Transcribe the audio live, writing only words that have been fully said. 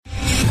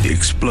the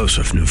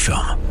explosive new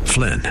film,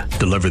 Flynn,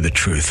 Deliver the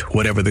Truth,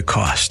 Whatever the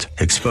Cost,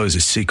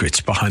 exposes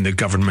secrets behind the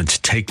government's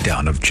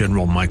takedown of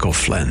General Michael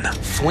Flynn.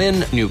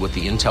 Flynn knew what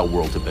the intel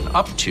world had been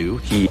up to.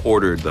 He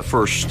ordered the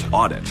first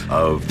audit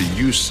of the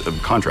use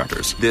of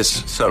contractors.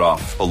 This set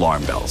off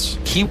alarm bells.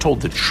 He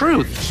told the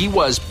truth. He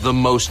was the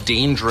most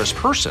dangerous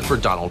person for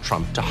Donald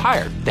Trump to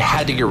hire. They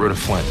had to get rid of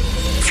Flynn.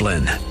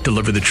 Flynn,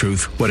 Deliver the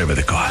Truth, Whatever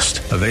the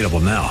Cost. Available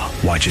now.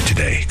 Watch it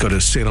today. Go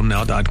to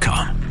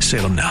salemnow.com.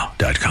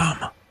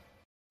 salemnow.com.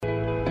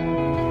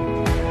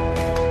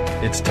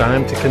 It's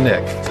time to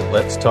connect to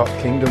Let's Talk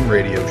Kingdom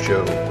radio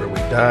show, where we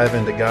dive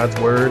into God's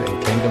Word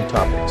and kingdom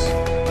topics.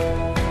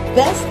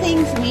 Best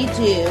things we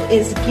do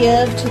is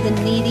give to the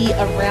needy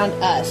around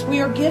us.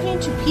 We are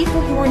giving to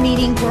people who are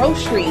needing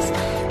groceries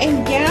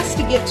and gas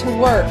to get to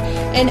work.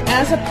 And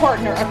as a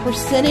partner, a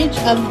percentage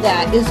of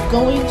that is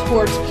going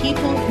towards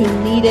people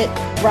who need it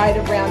right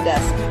around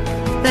us.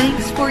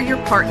 Thanks for your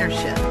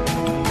partnership.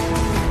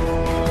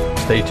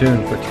 Stay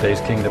tuned for today's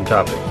kingdom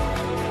topic.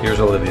 Here's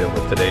Olivia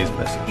with today's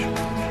message.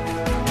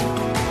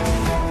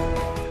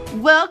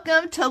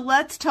 Welcome to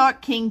Let's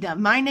Talk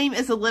Kingdom. My name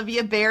is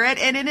Olivia Barrett,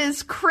 and it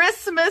is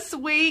Christmas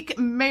week.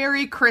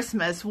 Merry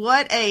Christmas.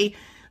 What a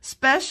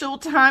special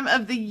time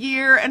of the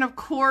year. And of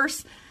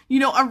course, you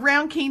know,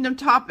 around Kingdom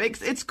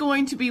Topics, it's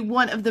going to be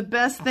one of the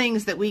best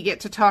things that we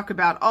get to talk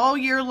about all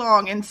year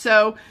long. And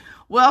so,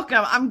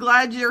 welcome. I'm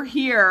glad you're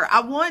here.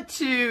 I want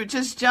to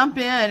just jump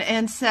in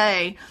and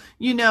say,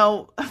 you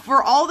know,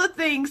 for all the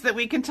things that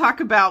we can talk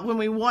about when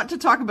we want to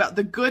talk about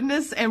the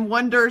goodness and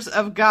wonders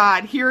of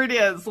God, here it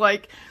is.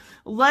 Like,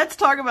 let's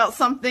talk about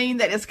something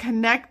that is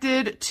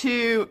connected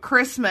to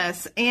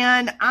Christmas.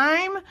 And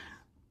I'm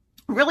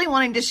really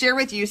wanting to share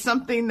with you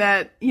something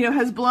that, you know,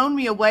 has blown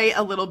me away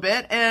a little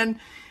bit. And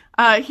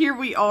here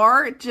we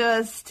are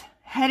just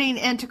heading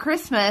into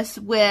Christmas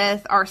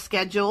with our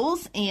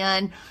schedules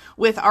and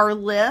with our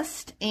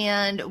list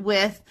and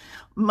with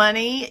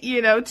money,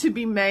 you know, to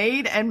be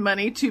made and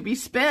money to be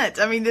spent.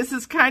 I mean, this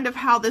is kind of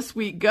how this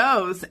week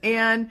goes.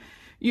 And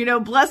you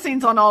know,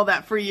 blessings on all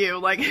that for you,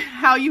 like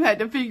how you had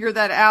to figure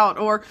that out,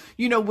 or,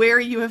 you know, where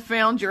you have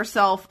found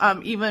yourself,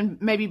 even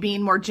maybe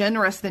being more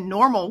generous than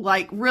normal,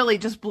 like really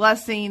just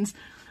blessings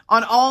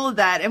on all of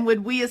that. And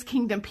would we as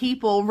kingdom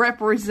people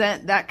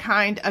represent that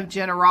kind of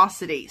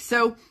generosity?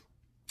 So,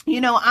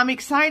 you know, I'm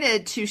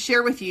excited to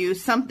share with you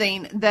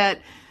something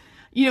that,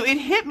 you know, it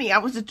hit me. I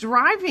was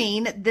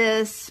driving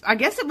this, I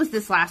guess it was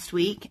this last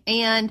week,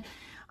 and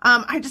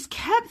I just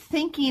kept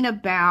thinking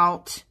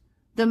about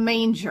the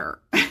manger.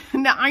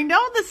 Now, I know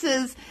this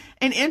is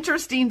an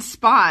interesting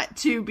spot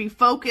to be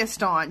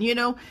focused on. You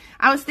know,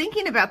 I was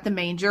thinking about the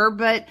manger,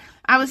 but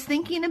I was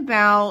thinking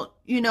about,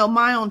 you know,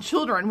 my own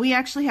children. We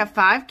actually have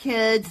 5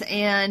 kids,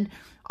 and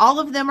all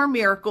of them are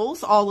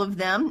miracles, all of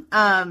them.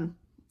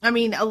 I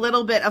mean, a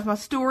little bit of my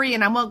story,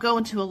 and I won't go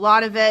into a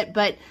lot of it,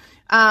 but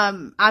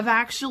I've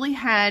actually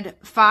had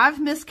 5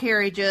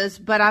 miscarriages,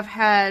 but I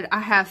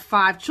have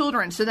 5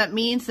 children. So that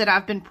means that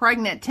I've been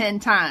pregnant 10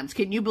 times.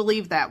 Can you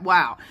believe that?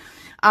 Wow.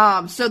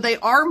 So they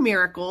are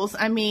miracles.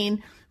 I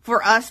mean,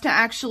 for us to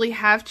actually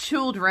have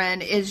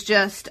children is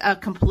just a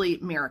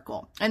complete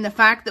miracle. And the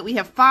fact that we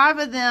have 5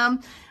 of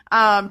them,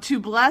 to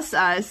bless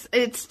us,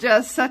 it's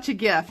just such a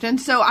gift.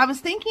 And so I was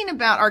thinking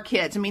about our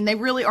kids. I mean, they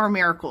really are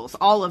miracles,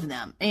 all of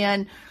them.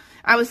 And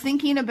I was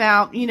thinking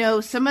about, you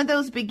know, some of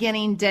those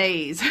beginning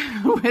days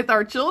with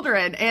our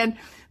children, and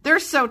they're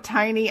so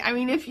tiny. I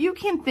mean, if you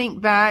can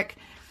think back,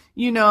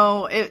 you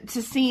know,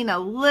 to seeing a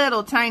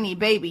little tiny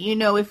baby, you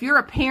know, if you're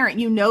a parent,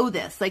 you know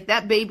this, like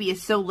that baby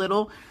is so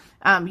little,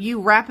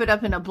 you wrap it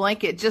up in a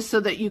blanket just so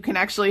that you can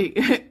actually,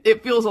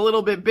 it feels a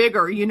little bit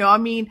bigger, you know, I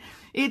mean,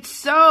 it's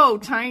so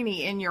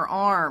tiny in your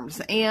arms,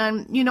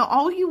 and, you know,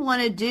 all you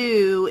want to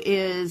do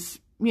is,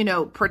 you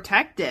know,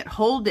 protect it,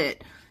 hold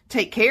it,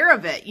 take care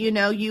of it. You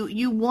know,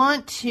 you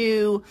want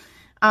to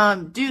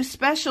do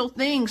special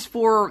things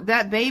for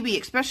that baby,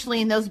 especially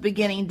in those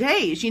beginning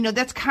days. You know,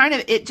 that's kind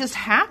of, it just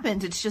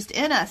happens. It's just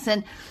in us.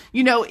 And,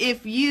 you know,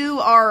 if you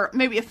are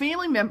maybe a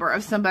family member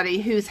of somebody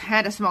who's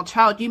had a small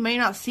child, you may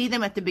not see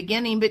them at the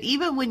beginning, but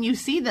even when you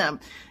see them,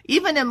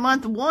 even in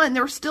month 1,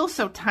 they're still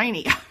so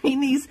tiny. I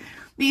mean,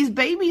 these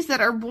babies that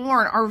are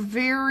born are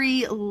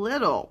very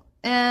little.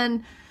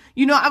 And,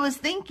 you know, I was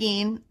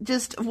thinking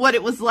just what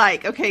it was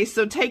like. Okay,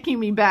 so taking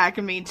me back,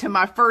 I mean, to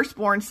my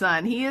firstborn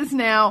son. He is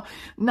now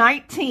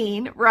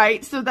 19,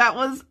 right? So that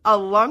was a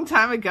long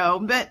time ago.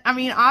 But, I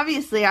mean,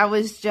 obviously, I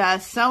was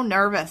just so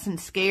nervous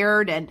and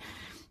scared and,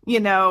 you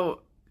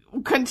know,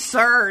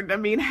 concerned. I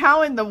mean,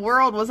 how in the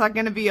world was I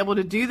going to be able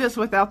to do this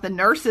without the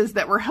nurses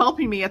that were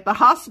helping me at the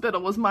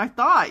hospital was my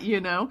thought, you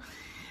know?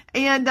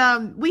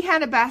 And we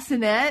had a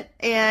bassinet,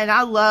 and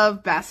I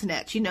love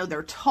bassinets. You know,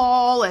 they're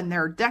tall and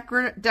they're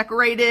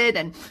decorated.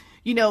 And,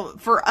 you know,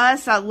 for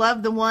us, I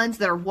love the ones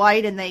that are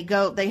white, and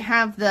they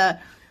have the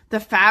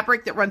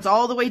fabric that runs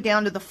all the way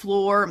down to the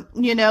floor,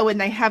 you know, and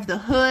they have the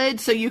hood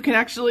so you can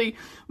actually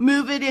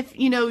move it if,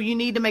 you know, you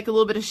need to make a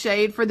little bit of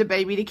shade for the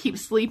baby to keep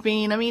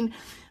sleeping. I mean,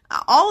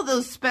 all of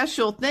those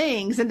special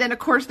things. And then, of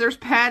course, there's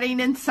padding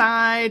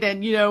inside,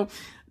 and, you know,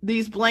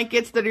 these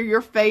blankets that are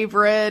your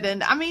favorite.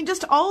 And I mean,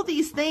 just all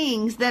these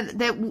things that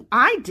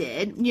I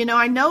did,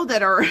 I know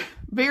that are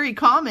very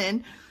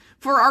common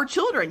for our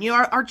children.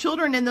 Our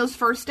children in those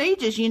first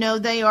stages,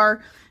 they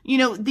are,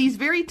 these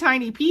very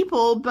tiny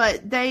people,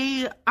 but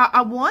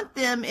I want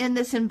them in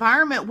this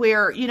environment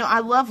where, I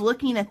love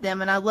looking at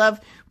them and I love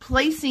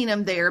placing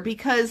them there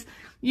because,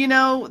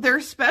 they're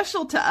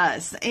special to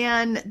us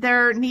and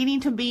they're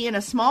needing to be in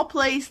a small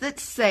place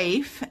that's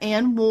safe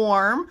and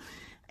warm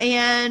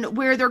and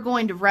where they're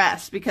going to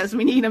rest because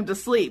we need them to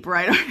sleep,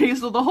 right?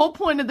 So the whole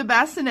point of the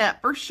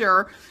bassinet, for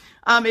sure,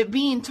 it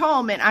being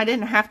tall meant I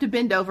didn't have to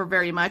bend over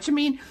very much. I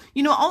mean,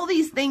 all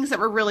these things that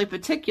were really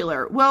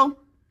particular. Well,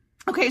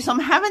 okay, so I'm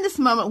having this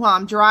moment while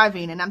I'm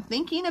driving and I'm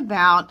thinking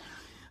about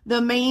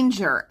the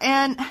manger.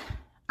 And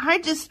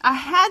I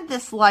had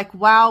this like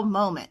wow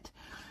moment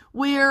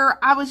where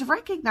I was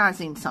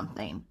recognizing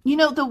something.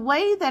 The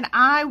way that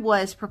I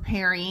was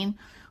preparing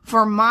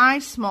for my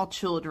small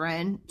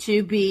children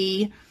to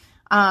be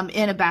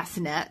in a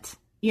bassinet,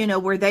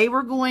 where they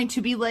were going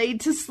to be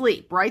laid to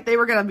sleep, right? They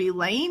were going to be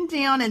laying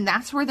down and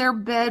that's where their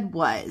bed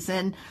was.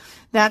 And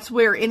that's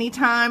where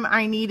anytime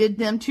I needed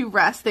them to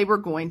rest, they were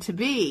going to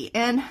be.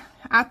 And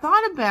I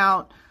thought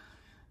about,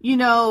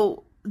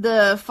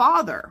 the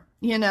Father,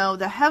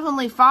 the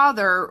Heavenly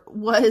Father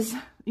was,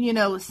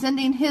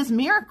 sending his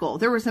miracle.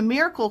 There was a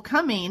miracle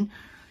coming.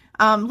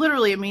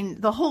 Literally, I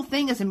mean, the whole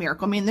thing is a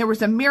miracle. I mean, there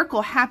was a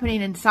miracle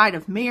happening inside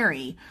of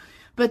Mary.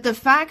 But the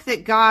fact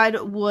that God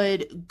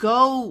would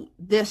go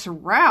this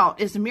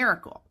route is a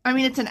miracle. I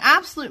mean, it's an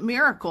absolute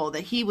miracle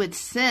that he would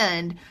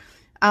send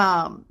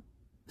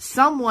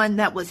someone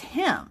that was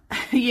him,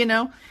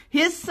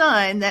 his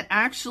son that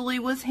actually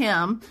was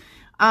him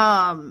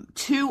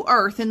to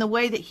earth in the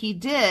way that he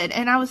did.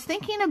 And I was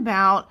thinking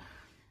about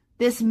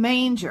this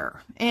manger,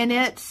 and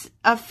it's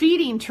a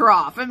feeding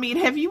trough. I mean,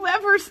 have you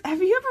ever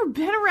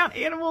been around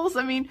animals?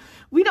 I mean,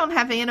 we don't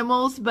have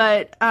animals,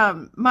 but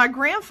my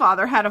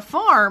grandfather had a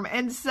farm,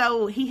 and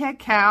so he had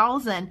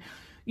cows, and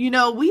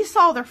we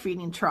saw their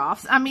feeding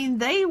troughs. I mean,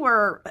 they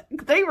were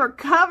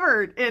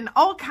covered in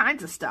all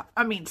kinds of stuff.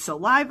 I mean,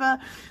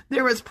 saliva.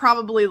 There was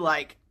probably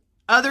like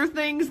other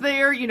things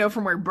there,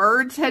 from where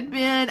birds had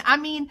been. I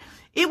mean,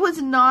 it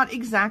was not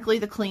exactly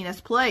the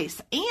cleanest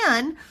place.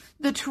 And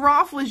the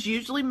trough was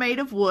usually made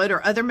of wood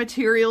or other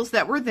materials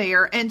that were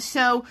there. And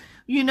so,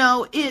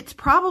 it's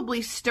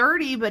probably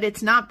sturdy, but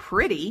it's not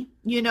pretty.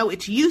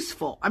 It's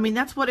useful. I mean,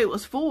 that's what it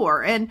was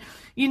for. And,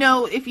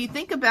 if you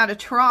think about a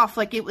trough,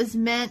 like it was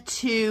meant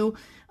to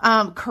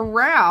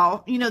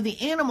corral, the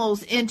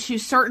animals into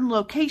certain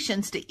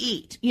locations to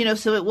eat,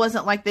 so it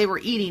wasn't like they were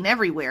eating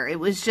everywhere. It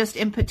was just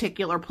in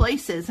particular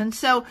places. And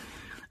so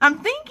I'm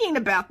thinking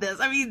about this.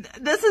 I mean,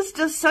 this is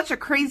just such a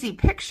crazy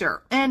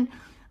picture. And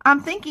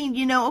I'm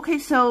thinking, okay,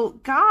 so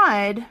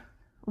God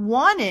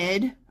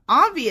wanted,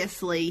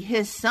 obviously,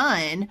 his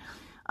son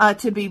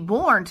to be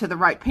born to the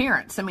right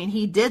parents. I mean,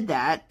 he did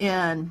that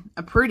in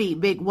a pretty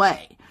big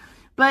way.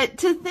 But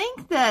to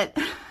think that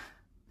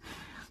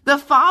the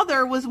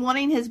Father was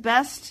wanting his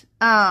best,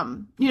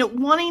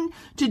 wanting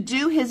to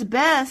do his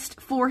best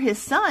for his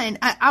son,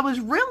 I was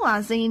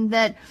realizing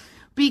that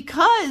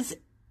because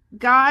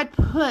God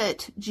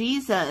put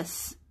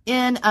Jesus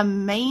in a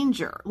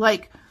manger,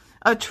 like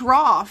a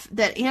trough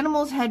that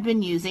animals had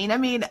been using. I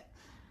mean,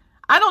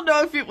 I don't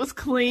know if it was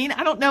clean.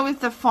 I don't know if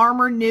the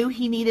farmer knew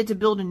he needed to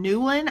build a new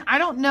one. I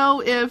don't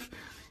know if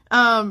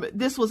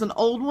this was an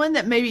old one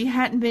that maybe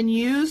hadn't been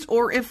used,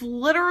 or if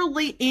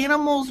literally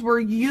animals were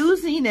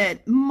using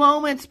it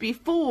moments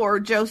before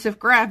Joseph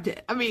grabbed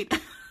it. I mean,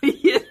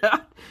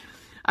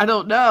 I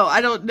don't know.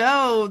 I don't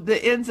know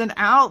the ins and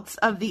outs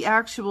of the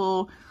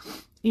actual,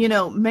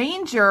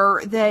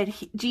 manger that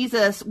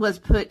Jesus was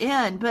put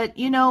in. But,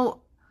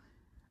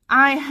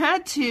 I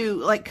had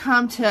to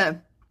come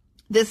to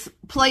this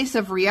place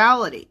of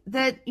reality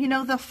that,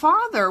 the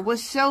Father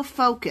was so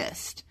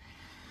focused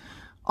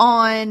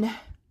on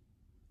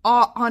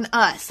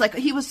us. Like,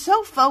 he was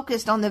so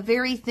focused on the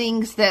very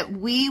things that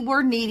we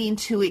were needing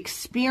to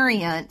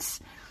experience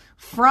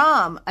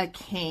from a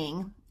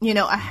king,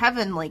 a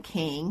heavenly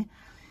king,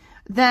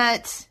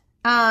 that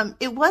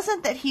it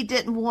wasn't that he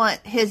didn't want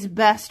his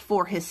best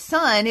for his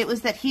son. It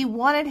was that he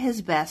wanted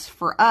his best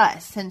for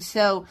us. And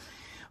so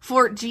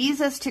for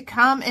Jesus to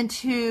come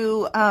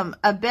into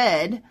a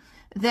bed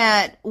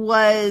that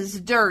was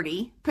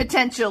dirty,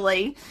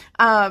 potentially,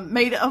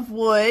 made of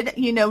wood,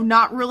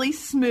 not really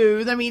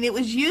smooth. I mean, it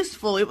was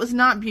useful. It was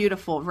not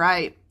beautiful,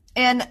 right?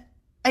 And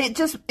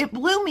it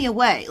blew me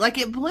away. Like,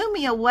 it blew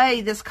me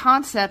away, this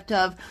concept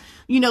of,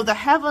 the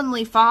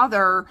Heavenly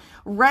Father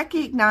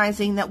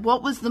recognizing that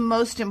what was the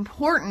most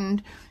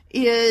important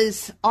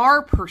is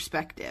our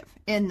perspective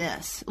in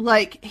this.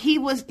 Like, he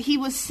was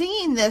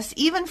seeing this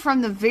even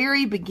from the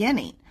very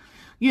beginning.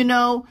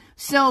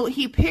 So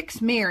he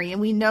picks Mary,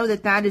 and we know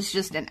that that is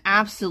just an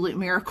absolute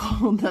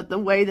miracle, that the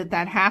way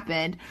that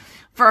happened,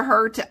 for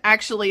her to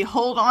actually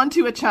hold on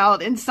to a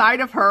child inside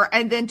of her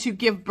and then to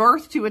give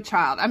birth to a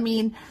child. I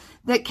mean,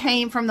 that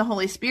came from the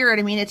Holy Spirit.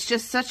 I mean, it's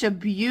just such a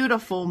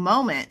beautiful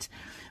moment.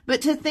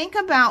 but to think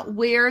about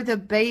where the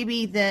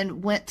baby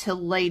then went to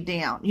lay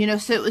down,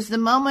 so it was the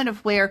moment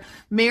of where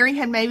Mary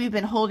had maybe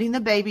been holding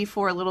the baby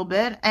for a little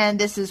bit, and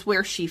this is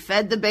where she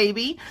fed the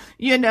baby,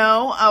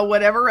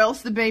 whatever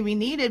else the baby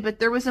needed. But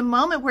there was a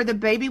moment where the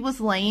baby was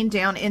laying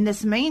down in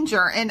this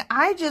manger, and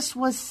I just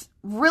was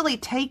really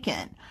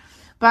taken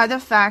by the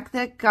fact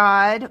that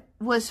God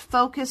was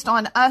focused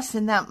on us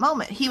in that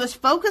moment. He was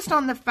focused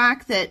on the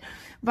fact that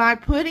by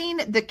putting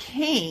the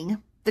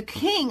king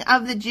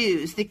of the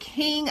Jews, the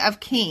King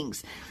of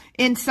Kings,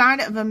 inside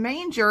of a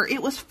manger,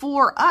 it was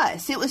for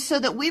us. It was so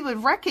that we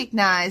would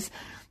recognize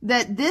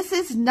that this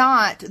is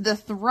not the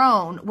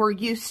throne we're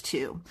used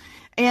to.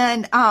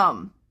 And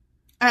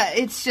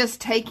it's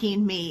just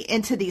taking me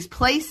into these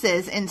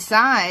places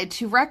inside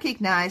to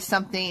recognize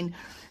something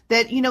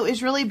that,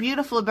 is really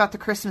beautiful about the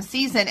Christmas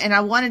season. And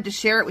I wanted to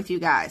share it with you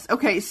guys.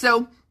 Okay,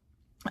 so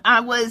I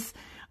was,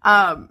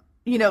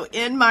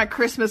 in my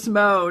Christmas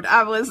mode.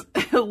 I was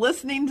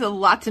listening to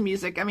lots of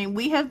music. I mean,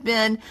 we have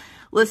been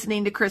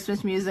listening to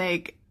Christmas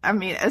music,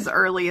 as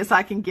early as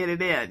I can get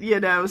it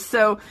in,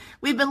 So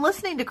we've been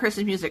listening to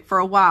Christmas music for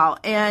a while.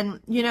 And,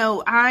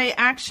 I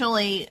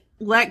actually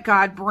let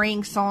God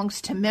bring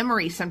songs to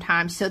memory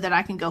sometimes so that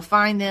I can go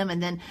find them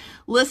and then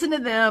listen to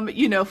them,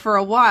 for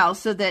a while,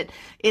 so that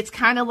it's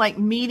kind of like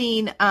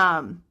meeting,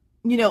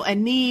 a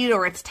need,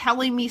 or it's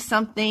telling me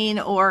something,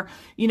 or,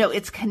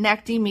 it's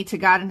connecting me to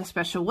God in a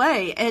special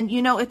way. And,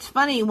 it's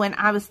funny, when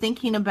I was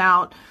thinking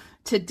about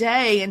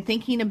today and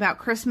thinking about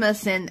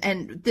Christmas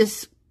and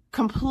this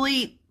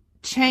complete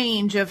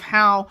change of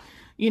how,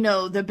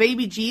 the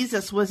baby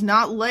Jesus was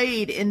not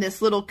laid in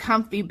this little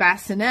comfy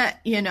bassinet.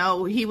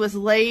 He was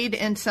laid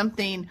in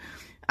something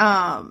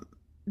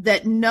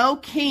that no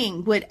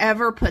king would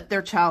ever put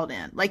their child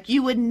in. Like,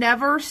 you would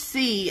never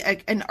see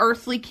an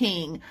earthly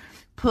king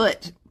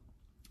put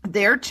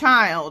their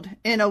child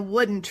in a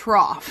wooden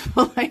trough.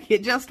 Like,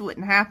 it just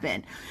wouldn't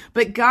happen.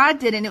 But God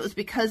did, and it was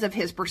because of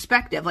his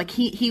perspective. Like,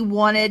 he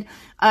wanted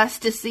us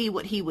to see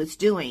what he was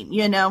doing,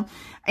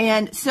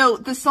 And so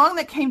the song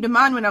that came to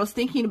mind when I was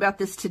thinking about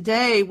this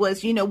today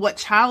was, What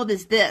Child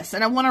Is This?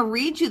 And I want to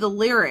read you the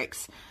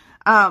lyrics,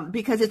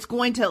 because it's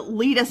going to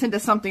lead us into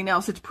something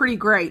else. It's pretty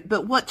great.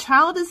 But what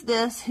child is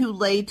this who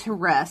laid to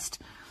rest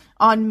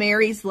on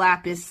Mary's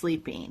lap is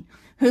sleeping,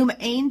 whom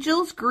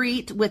angels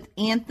greet with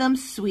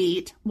anthems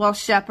sweet, while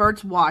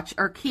shepherds watch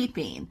are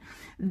keeping?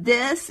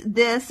 This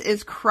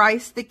is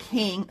Christ the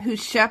King,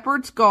 whose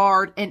shepherds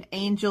guard and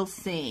angels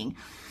sing.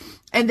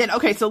 And then,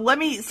 okay, so let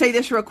me say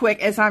this real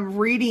quick as I'm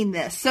reading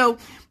this. So,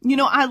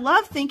 I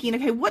love thinking,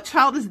 okay, what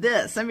child is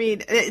this?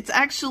 It's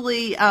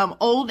actually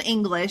Old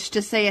English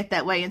to say it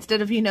that way,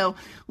 instead of,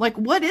 like,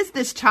 what is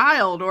this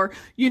child? Or,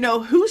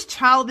 whose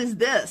child is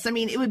this?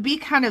 It would be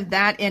kind of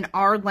that in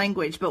our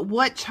language, but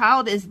what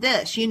child is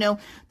this?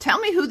 Tell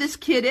me who this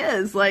kid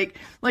is. Like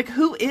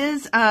who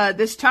is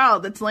this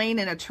child that's laying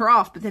in a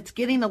trough, but that's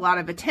getting a lot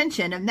of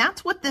attention? And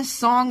that's what this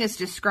song is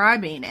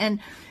describing. And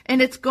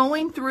it's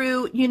going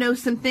through,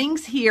 some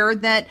things here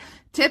that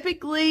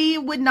typically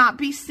would not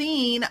be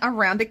seen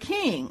around a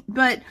king.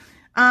 But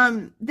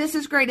this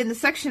is great. In the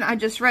section I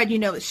just read,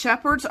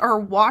 shepherds are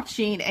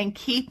watching and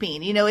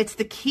keeping. It's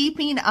the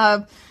keeping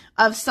of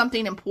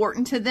something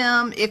important to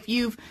them. If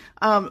you've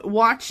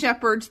watched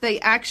shepherds, they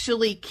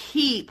actually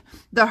keep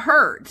the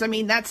herds.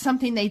 That's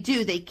something they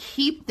do. They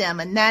keep them.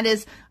 And that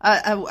is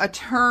a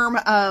term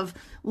of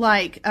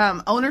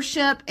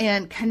ownership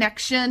and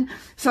connection.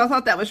 So I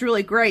thought that was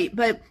really great.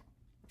 But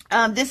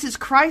this is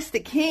Christ the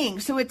King.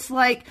 So it's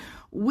like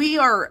we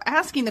are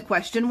asking the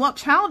question, what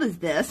child is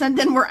this? And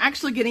then we're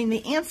actually getting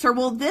the answer.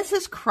 Well, this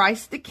is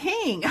Christ the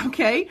King,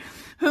 okay?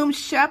 Whom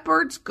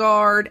shepherds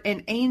guard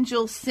and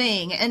angels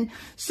sing. And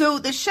so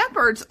the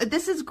shepherds,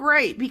 this is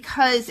great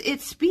because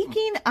it's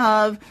speaking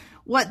of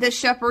what the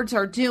shepherds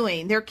are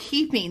doing. They're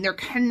keeping, they're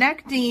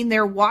connecting,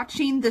 they're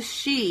watching the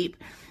sheep.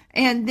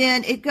 And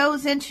then it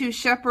goes into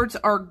shepherds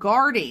are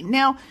guarding.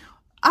 Now,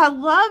 I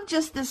love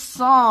just this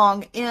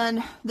song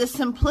in the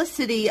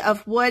simplicity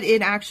of what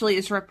it actually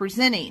is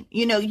representing.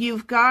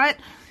 You've got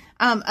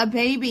a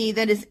baby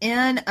that is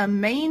in a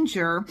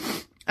manger.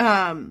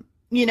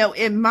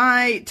 In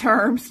my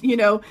terms,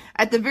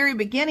 at the very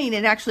beginning,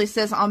 it actually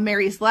says on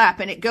Mary's lap,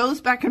 and it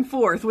goes back and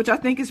forth, which I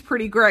think is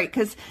pretty great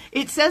because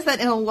it says that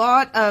in a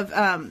lot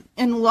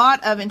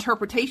of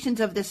interpretations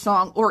of this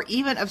song, or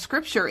even of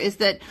scripture, is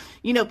that,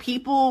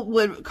 people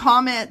would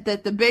comment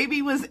that the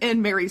baby was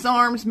in Mary's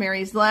arms,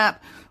 Mary's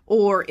lap,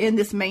 or in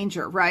this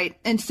manger, right?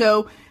 And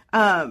so,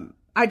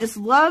 I just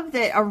love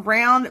that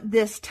around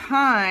this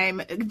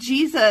time,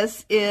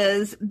 Jesus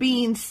is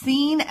being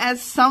seen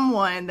as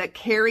someone that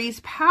carries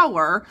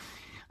power.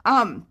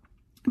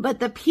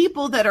 But the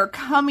people that are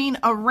coming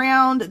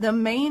around the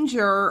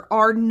manger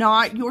are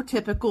not your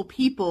typical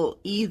people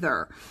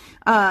either.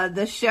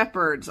 The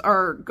shepherds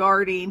are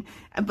guarding,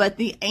 but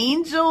the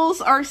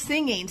angels are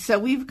singing. So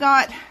we've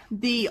got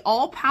the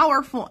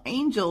all-powerful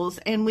angels,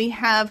 and we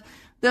have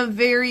the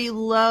very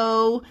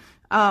low,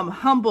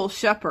 humble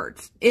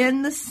shepherds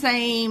in the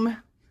same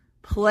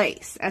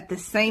place at the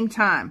same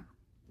time.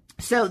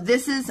 So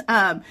this is,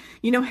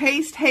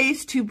 haste,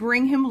 haste to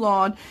bring him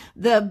laud,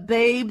 the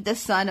babe, the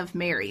son of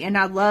Mary. And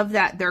I love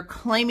that they're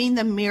claiming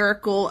the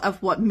miracle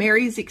of what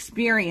Mary's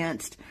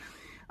experienced.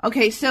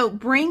 Okay, so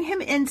bring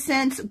him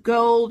incense,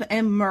 gold,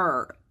 and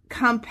myrrh.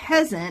 Come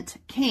peasant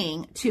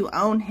king to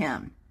own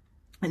him.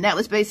 And that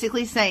was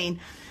basically saying,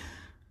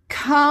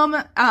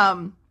 come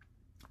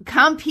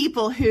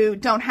people who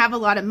don't have a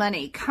lot of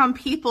money. Come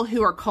people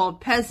who are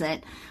called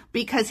peasant,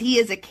 because he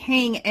is a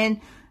king,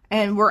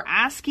 and we're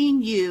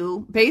asking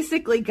you,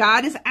 basically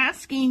God is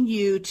asking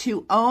you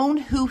to own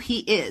who he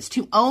is,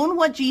 to own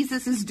what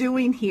Jesus is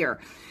doing here.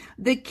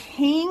 The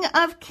King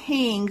of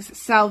Kings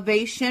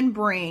salvation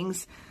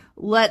brings,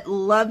 let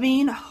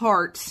loving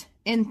hearts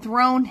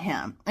enthrone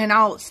him. And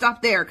I'll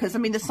stop there because,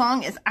 the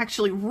song is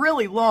actually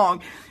really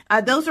long.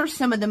 Those are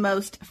some of the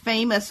most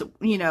famous,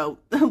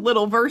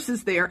 little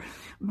verses there.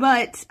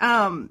 But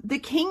the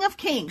King of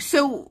Kings.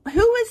 So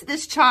who is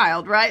this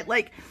child, right?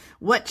 Like,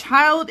 what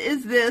child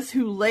is this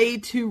who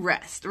laid to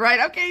rest,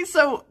 right? Okay,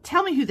 so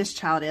tell me who this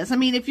child is.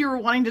 If you were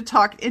wanting to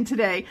talk in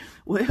today,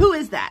 who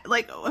is that?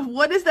 Like,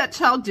 what is that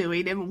child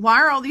doing? And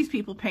why are all these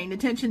people paying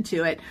attention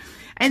to it?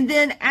 And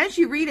then as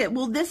you read it,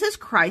 well, this is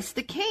Christ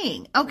the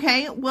King.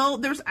 Okay, well,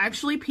 there's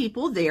actually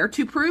people there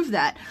to prove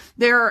that.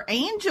 There are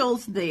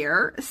angels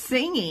there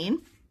singing,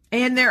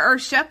 and there are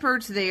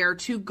shepherds there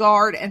to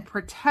guard and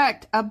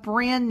protect a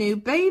brand new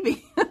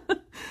baby.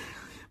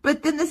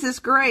 But then this is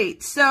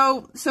great.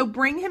 So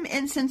bring him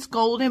incense,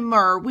 gold, and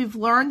myrrh. We've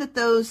learned that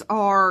those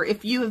are,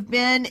 if you have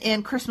been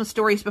in Christmas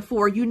stories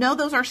before,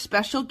 those are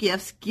special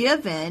gifts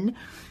given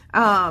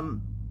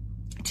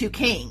to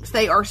kings.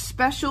 They are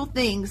special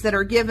things that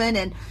are given,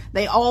 and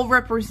they all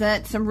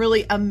represent some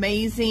really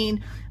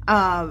amazing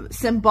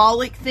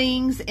symbolic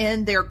things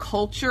in their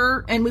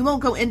culture. And we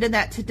won't go into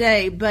that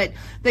today, but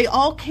they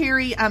all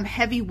carry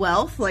heavy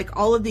wealth, like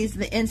all of these,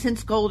 the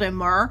incense, gold, and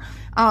myrrh.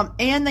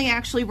 And they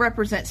actually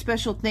represent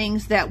special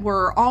things that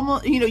were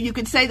almost, you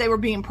could say they were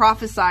being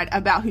prophesied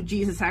about who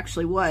Jesus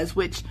actually was,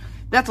 which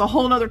that's a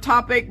whole nother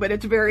topic, but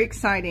it's very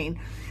exciting.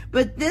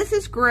 But this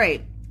is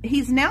great.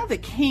 He's now the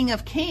King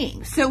of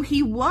Kings. So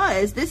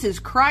this is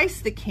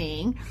Christ the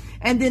King,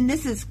 and then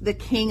this is the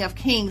King of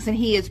Kings, and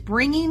he is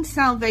bringing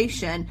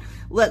salvation.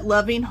 Let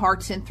loving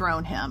hearts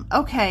enthrone him.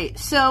 Okay,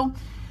 so,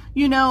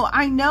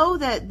 I know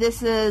that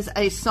this is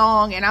a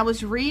song, and I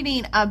was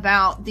reading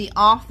about the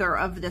author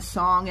of this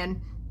song,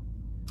 and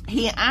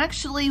he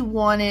actually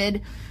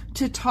wanted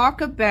to talk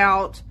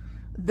about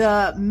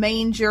the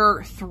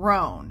manger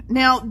throne.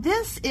 Now,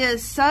 this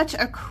is such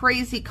a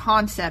crazy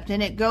concept,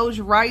 and it goes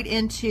right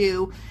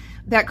into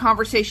that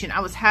conversation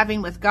I was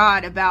having with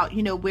God about,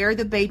 where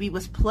the baby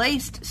was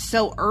placed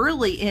so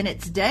early in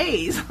its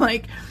days,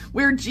 like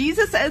where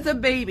Jesus as a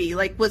baby,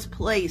 was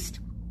placed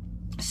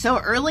so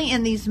early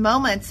in these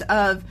moments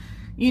of,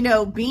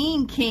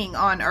 being king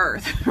on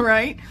earth,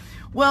 right?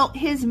 Well,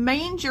 his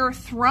manger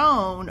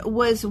throne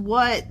was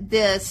what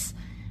this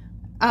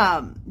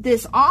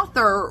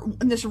author,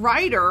 this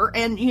writer,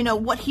 and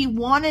what he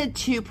wanted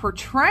to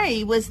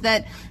portray was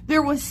that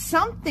there was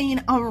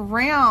something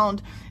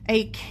around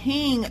a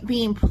king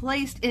being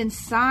placed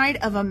inside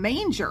of a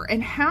manger,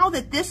 and how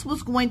that this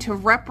was going to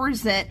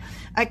represent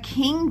a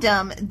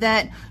kingdom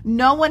that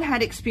no one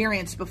had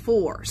experienced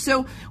before.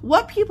 So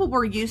what people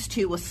were used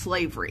to was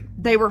slavery.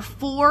 They were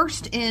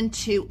forced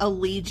into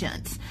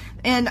allegiance.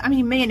 And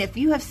if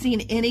you have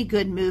seen any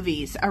good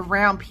movies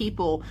around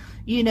people,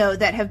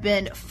 that have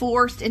been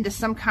forced into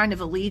some kind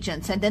of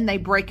allegiance, and then they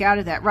break out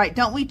of that, right?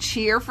 Don't we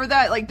cheer for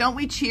that? Don't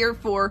we cheer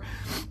for,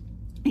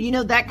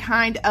 that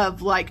kind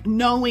of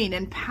knowing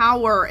and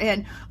power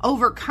and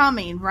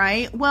overcoming,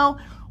 right? Well,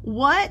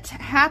 what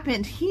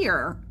happened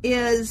here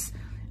is,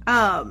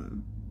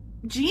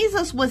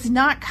 Jesus was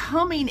not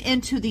coming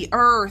into the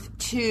earth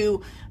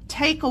to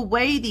take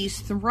away these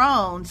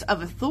thrones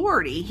of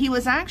authority. He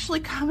was actually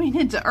coming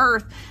into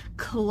earth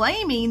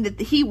claiming that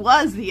he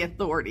was the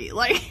authority.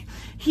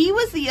 He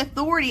was the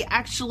authority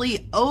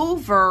actually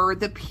over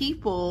the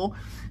people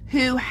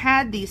who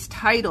had these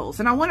titles.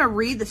 And I want to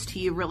read this to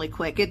you really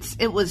quick.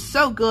 It was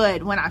so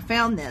good when I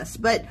found this.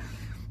 But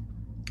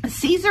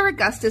Caesar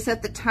Augustus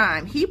at the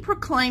time, he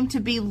proclaimed to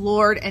be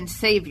Lord and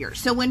Savior.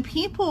 So when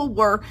people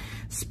were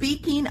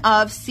speaking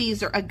of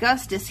Caesar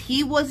Augustus,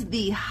 he was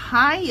the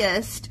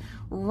highest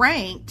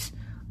ranked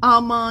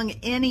among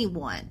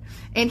anyone.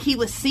 And he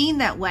was seen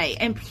that way.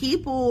 And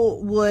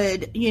people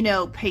would,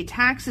 pay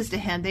taxes to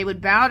him. They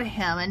would bow to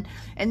him.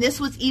 And this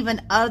was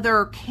even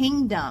other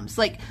kingdoms.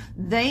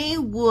 They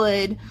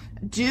would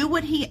do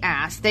what he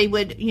asked. They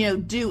would,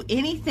 do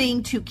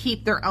anything to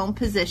keep their own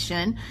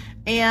position.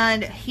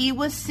 And he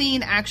was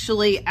seen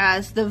actually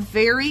as the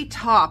very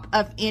top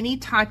of any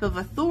type of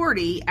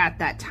authority at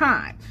that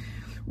time.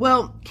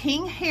 Well,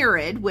 King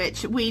Herod,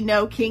 which we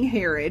know King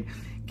Herod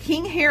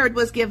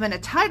was given a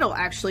title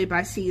actually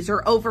by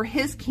Caesar over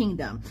his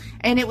kingdom,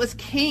 and it was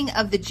King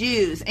of the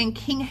Jews. And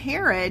King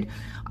Herod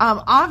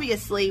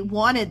obviously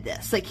wanted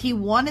this. He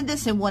wanted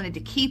this and wanted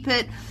to keep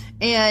it,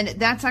 and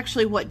that's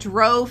actually what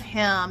drove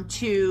him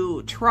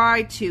to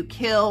try to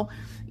kill,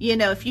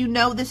 if you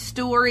know this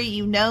story,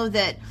 you know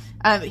that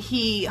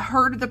he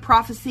heard the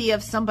prophecy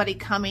of somebody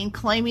coming,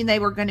 claiming they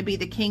were going to be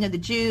the king of the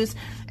Jews,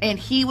 and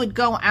he would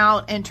go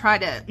out and try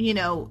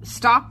to,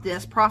 stop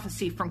this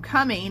prophecy from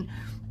coming.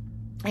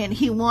 And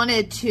he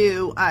wanted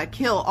to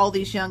kill all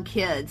these young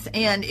kids,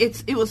 and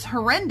it was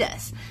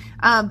horrendous.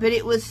 But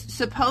it was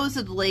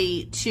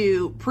supposedly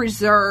to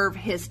preserve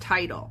his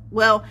title.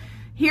 Well,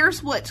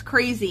 here's what's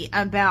crazy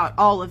about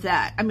all of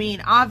that. I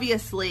mean,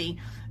 obviously,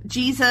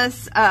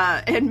 Jesus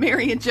and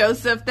Mary and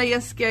Joseph, they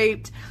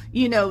escaped,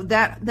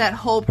 that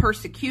whole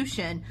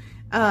persecution.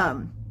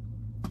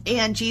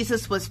 And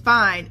Jesus was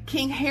fine.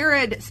 King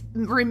Herod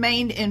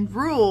remained in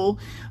rule,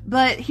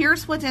 but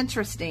here's what's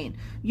interesting.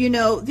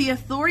 The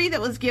authority that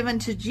was given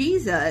to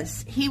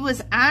Jesus, he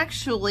was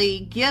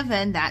actually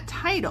given that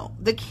title,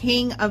 the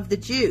King of the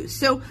Jews.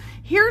 So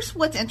here's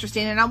what's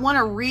interesting, and I want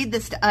to read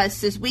this to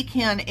us as we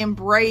can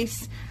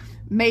embrace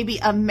maybe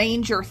a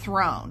manger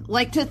throne.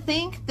 Like, to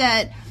think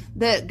that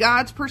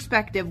God's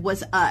perspective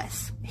was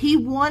us. He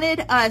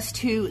wanted us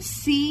to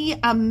see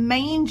a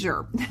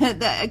manger,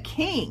 a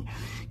king,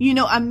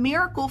 a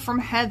miracle from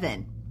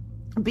heaven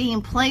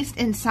being placed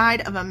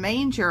inside of a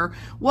manger,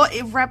 what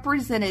it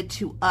represented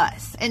to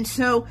us. And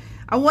so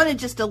I wanted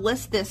just to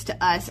list this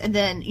to us and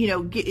then,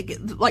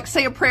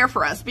 say a prayer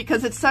for us,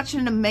 because it's such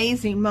an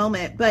amazing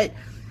moment. But,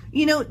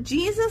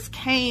 Jesus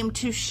came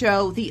to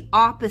show the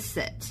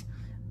opposite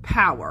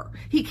power.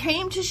 He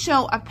came to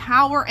show a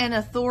power and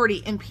authority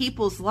in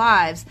people's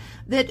lives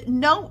that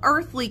no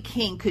earthly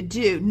king could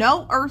do,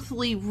 no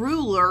earthly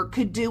ruler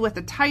could do with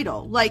a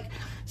title. Like,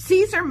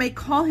 Caesar may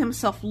call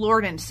himself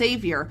Lord and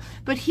Savior,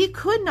 but he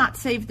could not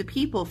save the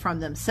people from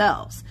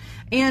themselves.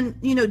 And,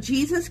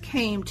 Jesus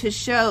came to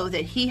show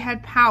that he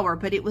had power,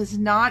 but it was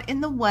not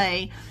in the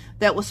way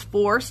that was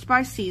forced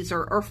by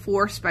Caesar or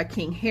forced by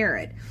King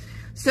Herod.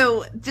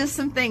 So just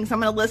some things.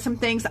 I'm going to list some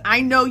things.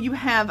 I know you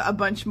have a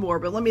bunch more,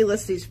 but let me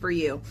list these for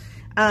you.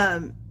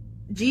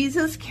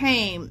 Jesus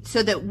came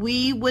so that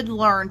we would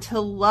learn to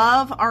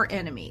love our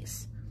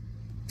enemies.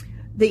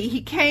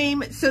 He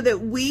came so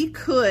that we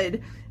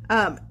could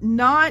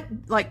not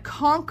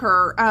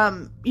conquer,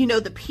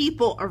 the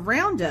people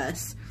around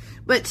us,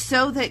 but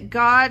so that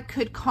God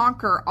could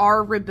conquer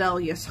our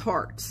rebellious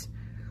hearts.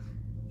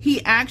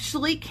 He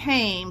actually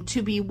came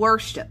to be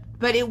worshiped,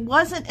 but it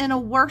wasn't in a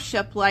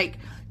worship like,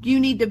 you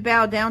need to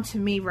bow down to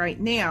me right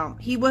now.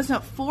 He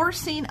wasn't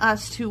forcing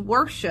us to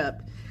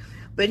worship,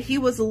 but he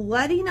was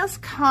letting us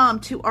come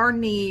to our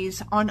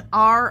knees on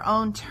our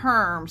own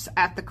terms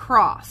at the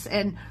cross.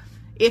 And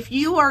if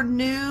you are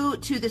new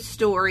to the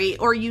story,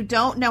 or you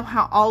don't know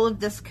how all of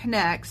this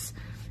connects,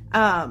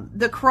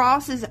 the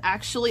cross is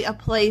actually a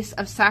place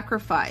of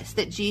sacrifice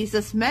that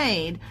Jesus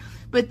made,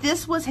 but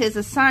this was his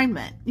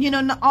assignment.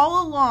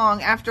 All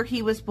along after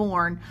he was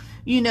born,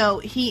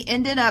 he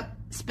ended up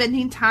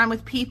spending time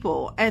with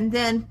people, and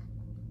then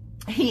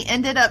he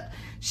ended up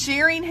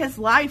sharing his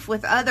life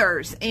with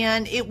others,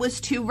 and it was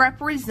to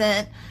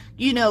represent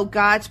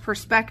God's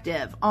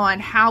perspective on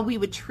how we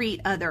would treat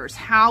others,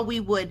 how we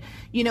would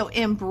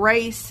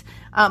embrace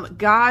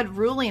God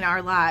ruling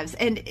our lives.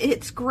 And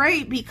it's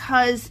great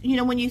because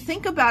when you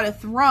think about a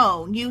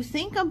throne, you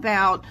think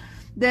about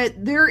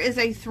that there is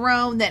a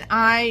throne that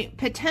I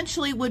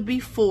potentially would be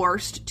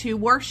forced to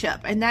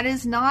worship, and that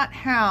is not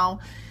how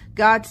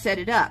God set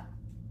it up.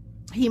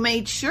 He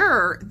made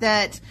sure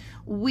that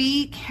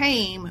we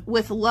came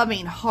with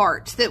loving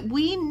hearts, that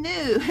we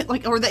knew,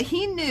 that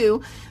he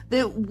knew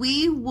that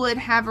we would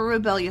have a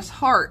rebellious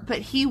heart, but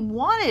he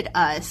wanted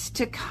us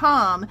to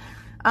come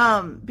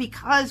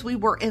because we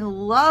were in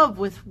love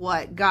with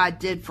what God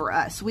did for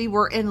us. We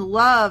were in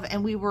love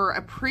and we were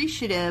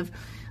appreciative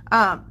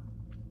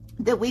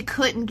that we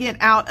couldn't get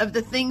out of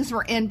the things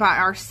we're in by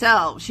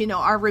ourselves.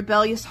 Our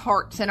rebellious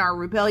hearts and our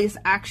rebellious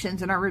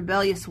actions and our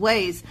rebellious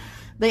ways,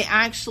 they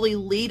actually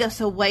lead us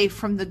away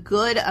from the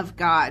good of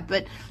God.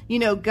 But,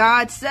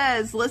 God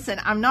says, listen,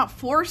 I'm not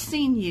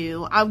forcing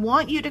you. I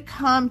want you to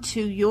come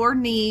to your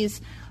knees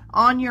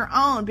on your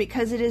own,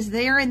 because it is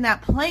there in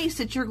that place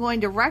that you're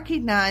going to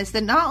recognize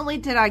that not only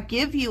did I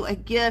give you a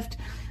gift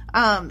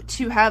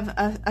to have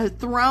a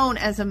throne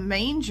as a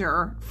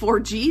manger for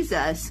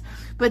Jesus,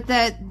 but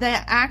that the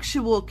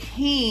actual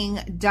King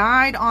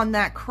died on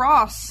that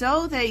cross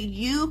so that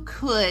you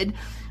could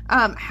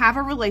have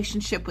a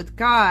relationship with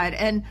God.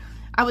 And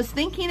I was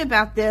thinking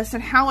about this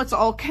and how it's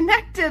all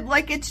connected,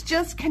 like it's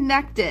just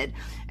connected.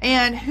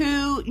 And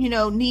who,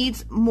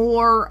 needs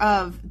more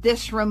of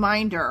this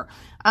reminder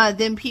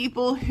than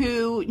people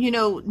who,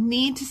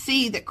 need to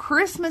see that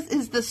Christmas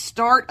is the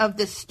start of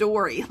this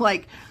story.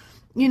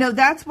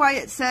 That's why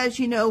it says,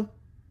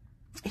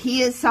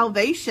 he is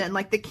salvation,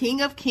 like the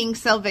King of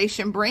Kings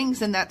salvation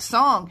brings in that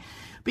song,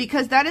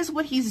 because that is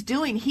what he's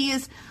doing. He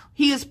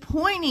is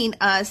pointing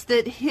us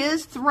that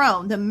his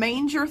throne, the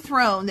manger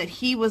throne that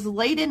he was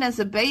laid in as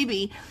a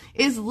baby,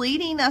 is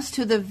leading us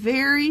to the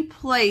very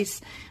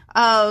place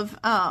of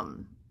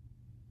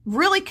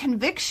really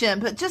conviction,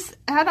 but just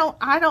I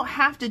don't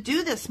have to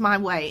do this my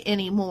way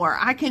anymore.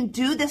 I can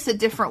do this a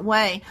different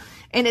way,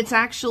 and it's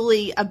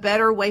actually a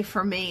better way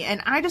for me.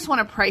 And I just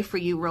want to pray for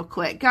you real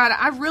quick. God,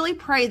 I really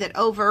pray that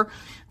over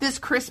this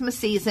Christmas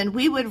season,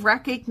 we would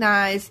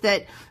recognize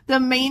that the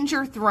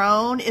manger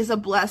throne is a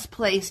blessed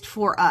place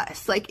for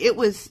us. Like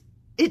it's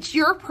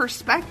your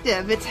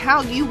perspective. It's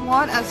how you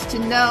want us to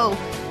know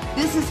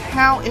this is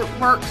how it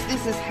works.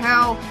 This is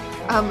how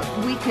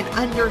we can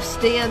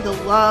understand the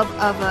love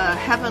of a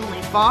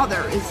heavenly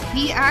Father, is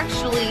he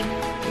actually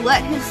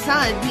let his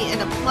son be in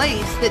a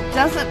place that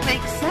doesn't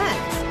make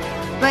sense.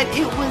 But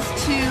it was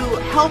to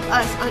help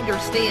us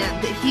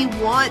understand that he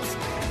wants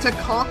to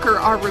conquer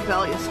our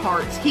rebellious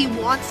hearts. He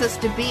wants us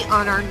to be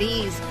on our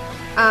knees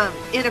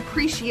in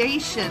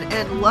appreciation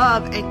and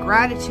love and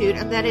gratitude,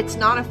 and that it's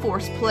not a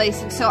forced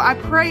place. And so I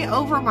pray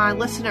over my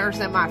listeners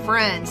and my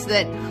friends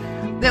that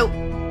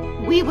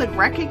we would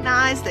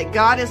recognize that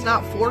God is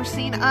not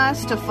forcing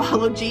us to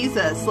follow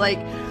Jesus. Like,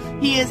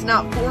 he is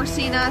not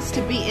forcing us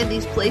to be in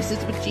these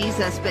places with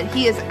Jesus, but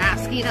he is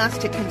asking us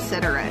to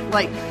consider it.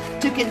 Like,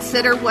 to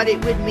consider what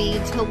it would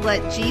mean to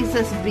let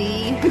Jesus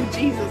be who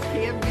Jesus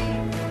can be.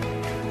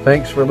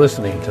 Thanks for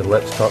listening to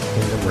Let's Talk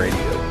Kingdom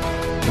Radio.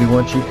 We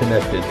want you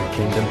connected to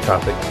kingdom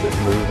topics that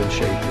move and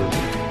shape your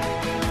week.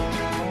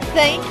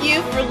 Thank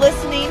you for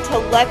listening to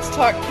Let's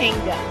Talk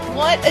Kingdom.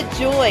 What a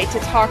joy to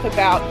talk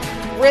about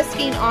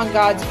risking on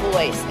God's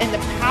voice and the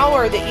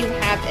power that you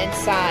have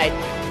inside.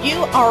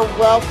 You are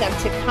welcome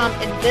to come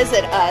and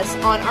visit us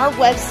on our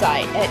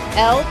website at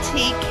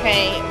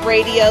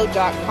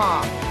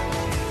ltkradio.com.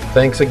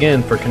 Thanks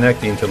again for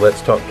connecting to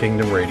Let's Talk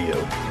Kingdom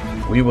Radio.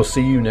 We will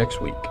see you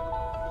next week.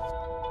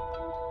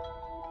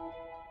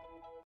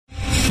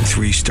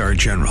 3-star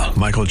General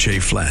Michael J.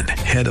 Flynn,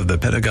 head of the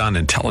Pentagon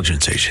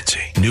Intelligence Agency,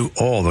 knew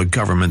all the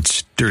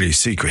government's dirty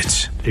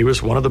secrets. He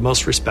was one of the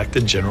most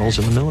respected generals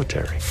in the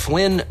military.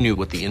 Flynn knew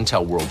what the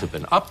intel world had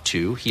been up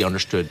to. He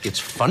understood its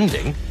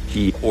funding.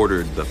 He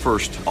ordered the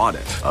first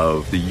audit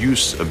of the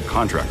use of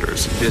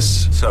contractors.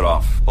 This set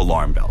off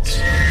alarm bells.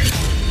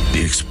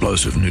 The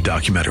explosive new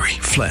documentary,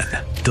 Flynn,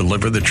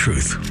 Deliver the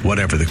Truth,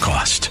 Whatever the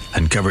Cost,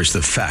 uncovers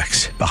the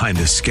facts behind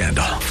this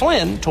scandal.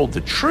 Flynn told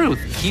the truth.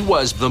 He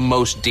was the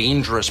most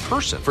dangerous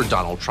person for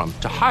Donald Trump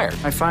to hire.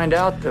 I find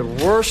out the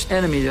worst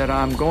enemy that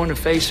I'm going to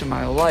face in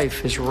my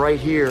life is right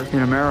here in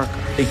America.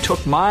 They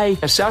took my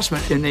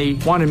assessment and they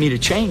wanted me to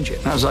change it.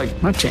 And I was like,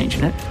 I'm not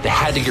changing it. They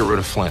had to get rid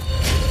of Flynn.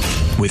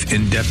 With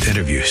in-depth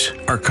interviews,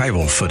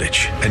 archival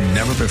footage, and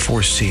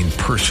never-before-seen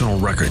personal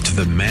records of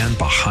the man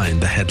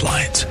behind the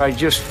headlines. I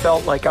just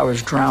felt like I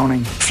was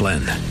drowning.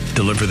 Flynn,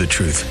 Deliver the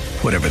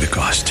Truth, Whatever the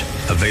Cost.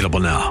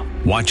 Available now.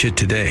 Watch it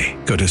today.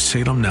 Go to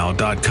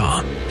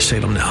salemnow.com.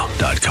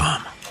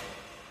 salemnow.com.